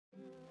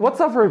What's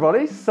up,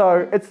 everybody?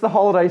 So it's the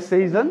holiday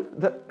season,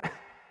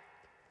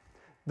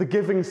 the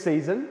giving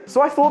season. So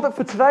I thought that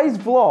for today's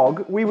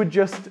vlog, we would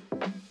just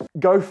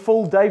go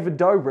full David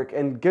Dobrik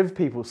and give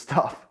people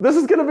stuff. This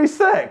is gonna be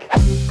sick.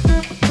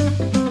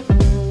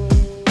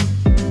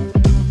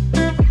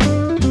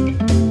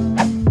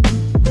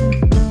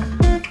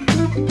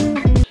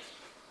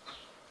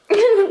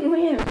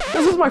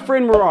 This is my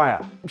friend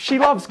Mariah. She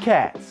loves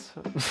cats.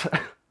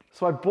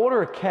 So I bought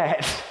her a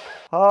cat.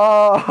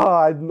 Oh,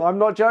 I'm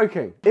not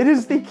joking. It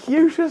is the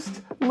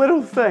cutest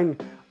little thing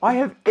I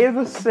have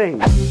ever seen.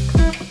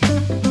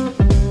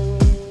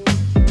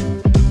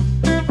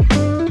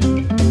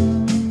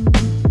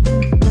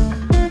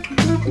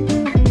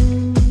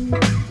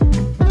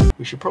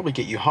 We should probably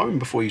get you home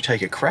before you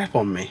take a crap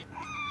on me.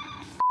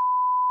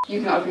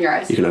 You can open your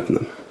eyes. You can open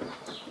them.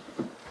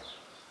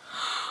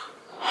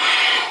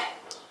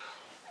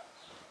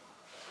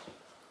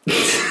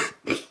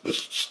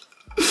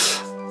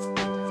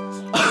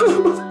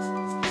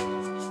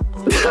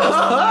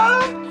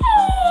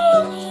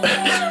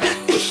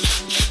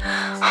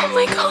 Oh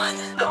my god.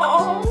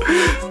 Oh.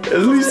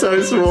 Isn't he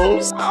so small?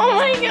 Oh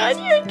my god,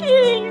 you're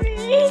kidding me.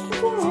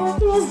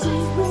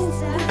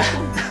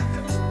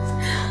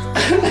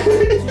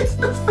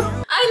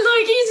 I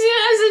look said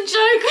it as a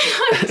joke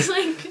when I was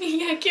like,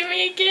 yeah, give me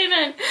a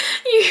kitten.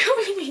 You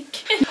give me a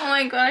kitten. Oh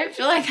my god, I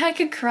feel like I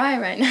could cry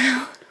right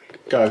now.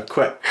 Go,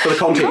 quick, for the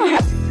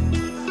content.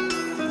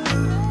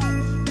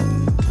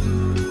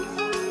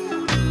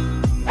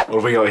 What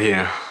have we got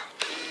here?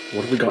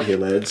 What have we got here,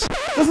 lads?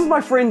 This is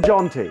my friend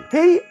Jonty.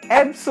 He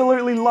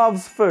absolutely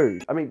loves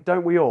food. I mean,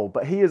 don't we all?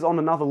 But he is on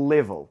another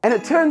level. And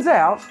it turns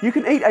out you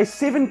can eat a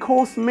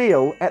 7-course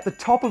meal at the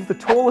top of the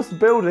tallest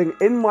building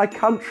in my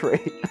country.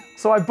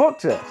 So I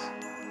booked it.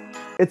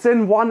 It's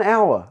in 1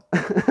 hour.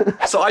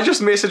 So I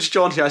just messaged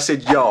Jonty. I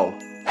said, yo,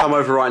 come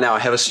over right now, I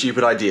have a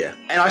stupid idea.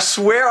 And I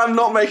swear I'm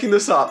not making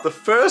this up. The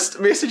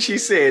first message he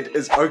said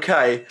is,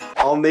 okay,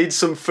 I'll need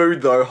some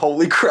food though.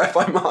 Holy crap,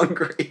 I'm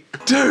hungry.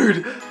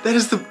 Dude, that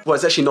is the... Well,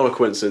 it's actually not a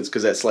coincidence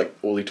because that's like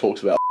all he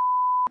talks about.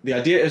 The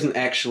idea isn't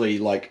actually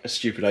like a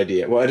stupid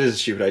idea. Well, it is a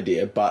stupid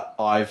idea, but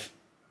I've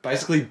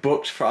basically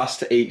booked for us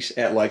to eat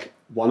at like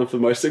one of the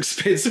most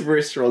expensive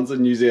restaurants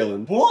in New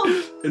Zealand. What?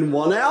 In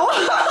 1 hour?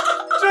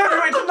 Dude,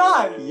 wait,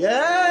 tonight?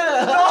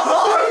 Yeah!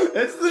 No!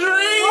 It's the dream!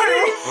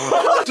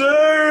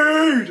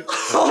 Dude!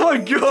 Oh my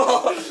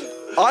god!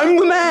 I'm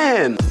the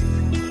man!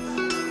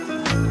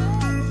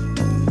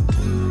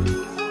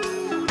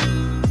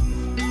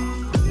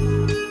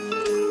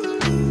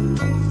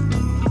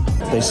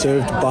 They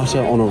served butter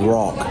on a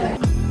rock.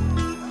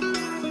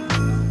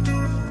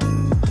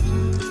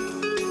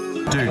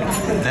 Dude,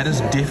 that is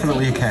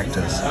definitely a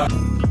cactus.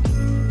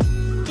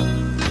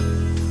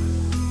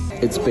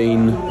 It's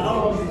been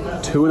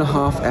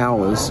 2.5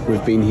 hours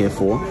we've been here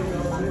for.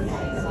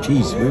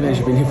 Jeez, we've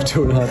actually been here for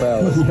 2.5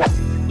 hours.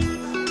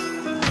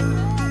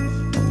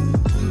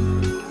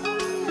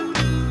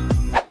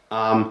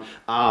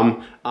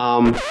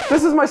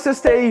 This is my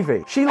sister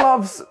Evie. She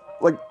loves,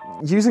 like,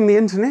 using the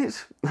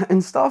internet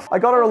and stuff. I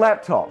got her a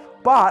laptop,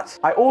 but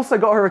I also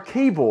got her a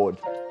keyboard,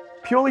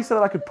 purely so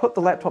that I could put the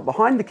laptop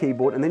behind the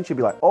keyboard and then she'd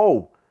be like,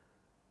 oh,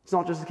 it's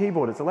not just a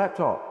keyboard, it's a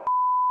laptop.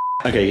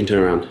 Okay, you can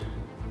turn around.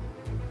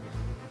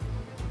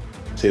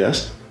 See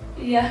this?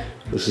 Yeah.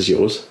 This is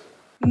yours.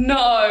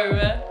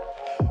 No.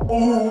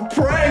 Oh,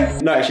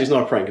 prank! No, actually, it's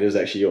not a prank. It is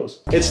actually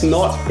yours. It's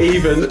not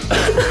even...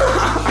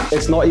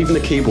 It's not even a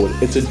keyboard.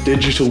 It's a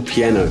digital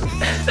piano.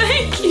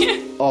 Thank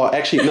you. Oh,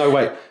 actually, no,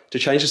 wait. To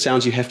change the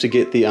sounds, you have to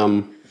get the,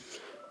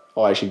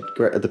 Oh, actually,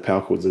 the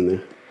power cord's in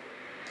there.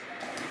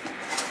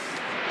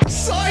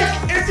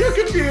 Psych! It's your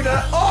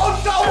computer! Oh,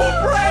 double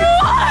prank!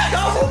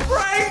 Double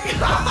prank!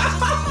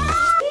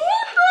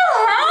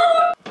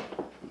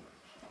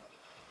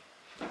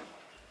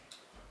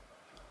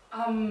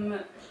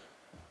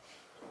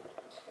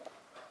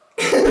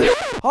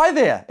 Hi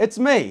there, it's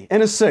me,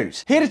 in a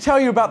suit. Here to tell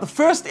you about the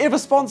first ever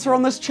sponsor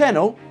on this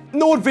channel,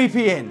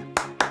 NordVPN.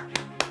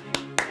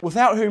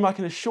 Without whom I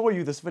can assure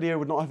you this video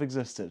would not have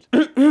existed.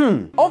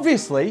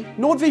 Obviously,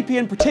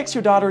 NordVPN protects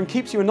your data and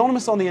keeps you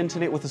anonymous on the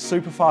internet with a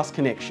super fast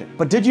connection.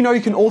 But did you know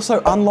you can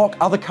also unlock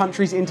other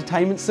countries'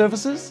 entertainment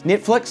services?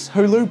 Netflix,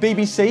 Hulu,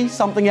 BBC,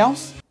 something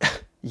else?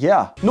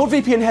 Yeah.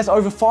 NordVPN has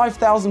over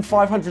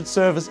 5,500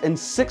 servers in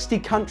 60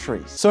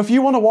 countries. So if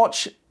you want to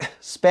watch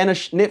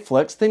Spanish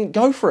Netflix, then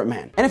go for it,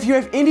 man. And if you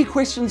have any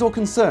questions or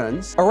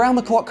concerns,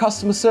 around-the-clock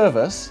customer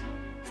service,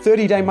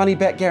 30-day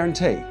money-back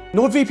guarantee.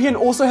 NordVPN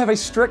also have a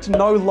strict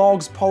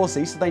no-logs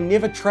policy, so they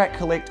never track,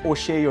 collect, or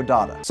share your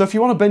data. So if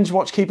you want to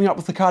binge-watch Keeping Up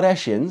with the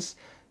Kardashians,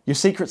 your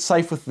secret's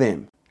safe with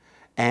them.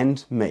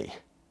 And me.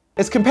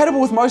 It's compatible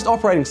with most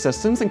operating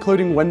systems,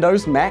 including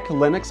Windows, Mac,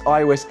 Linux,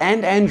 iOS,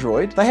 and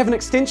Android. They have an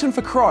extension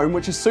for Chrome,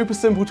 which is super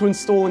simple to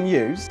install and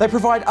use. They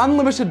provide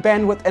unlimited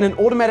bandwidth and an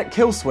automatic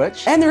kill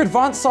switch. And their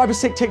advanced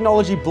cybersec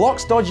technology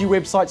blocks dodgy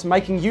websites,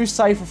 making you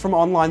safer from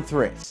online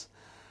threats.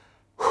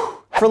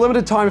 For a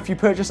limited time, if you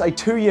purchase a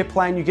 2-year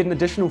plan, you get an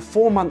additional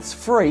 4 months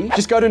free.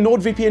 Just go to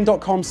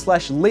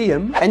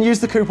nordvpn.com/Liam and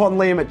use the coupon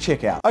Liam at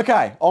checkout.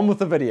 Okay, on with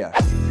the video.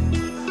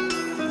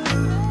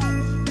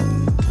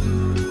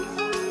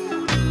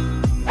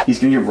 He's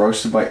gonna get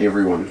roasted by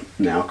everyone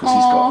now because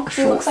he's got short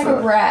fur. He looks like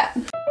a rat.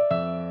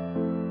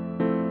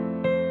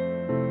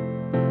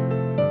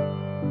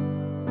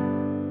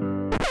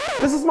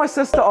 This is my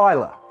sister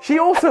Isla. She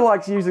also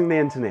likes using the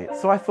internet,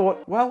 so I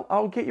thought, well,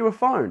 I'll get you a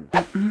phone.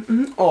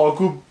 Oh,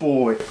 good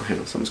boy. Oh, hang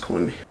on, someone's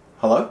calling me.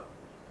 Hello?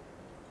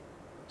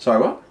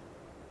 Sorry, what?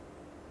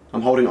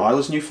 I'm holding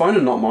Isla's new phone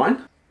and not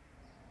mine.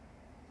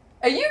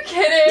 Are you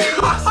kidding?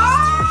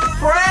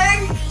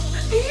 Frank!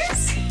 Are you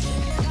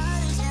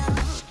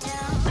serious?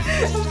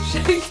 I'm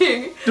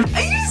shaking.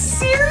 Are you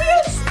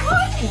serious?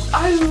 What?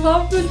 I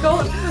love the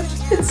gold.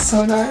 It's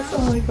so nice. Oh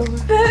my god.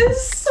 That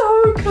is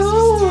so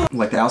cool.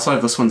 Like the outside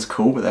of this one's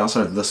cool, but the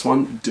outside of this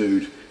one,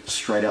 dude,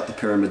 straight out the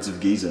pyramids of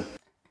Giza.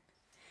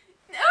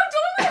 No,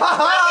 don't.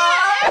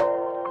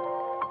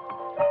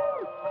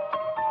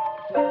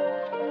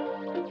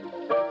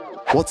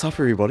 What's up,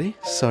 everybody?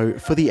 So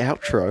for the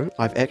outro,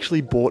 I've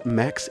actually bought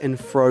Max and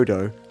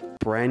Frodo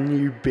brand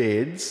new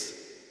beds.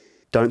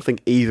 Don't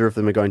think either of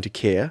them are going to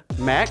care.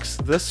 Max,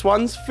 this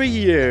one's for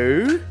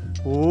you.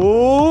 Ooh,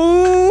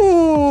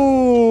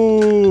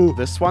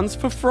 this one's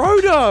for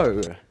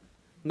Frodo.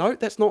 No,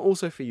 that's not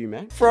also for you,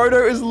 Max.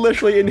 Frodo is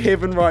literally in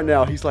heaven right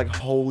now. He's like,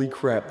 holy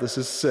crap, this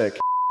is sick.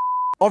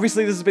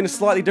 Obviously, this has been a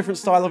slightly different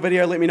style of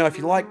video. Let me know if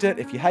you liked it,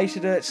 if you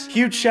hated it.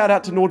 Huge shout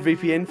out to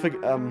NordVPN for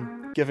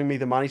giving me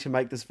the money to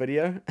make this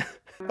video.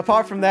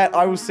 Apart from that,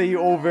 I will see you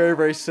all very,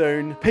 very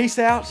soon. Peace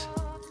out.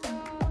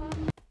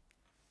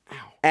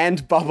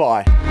 And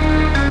bye-bye.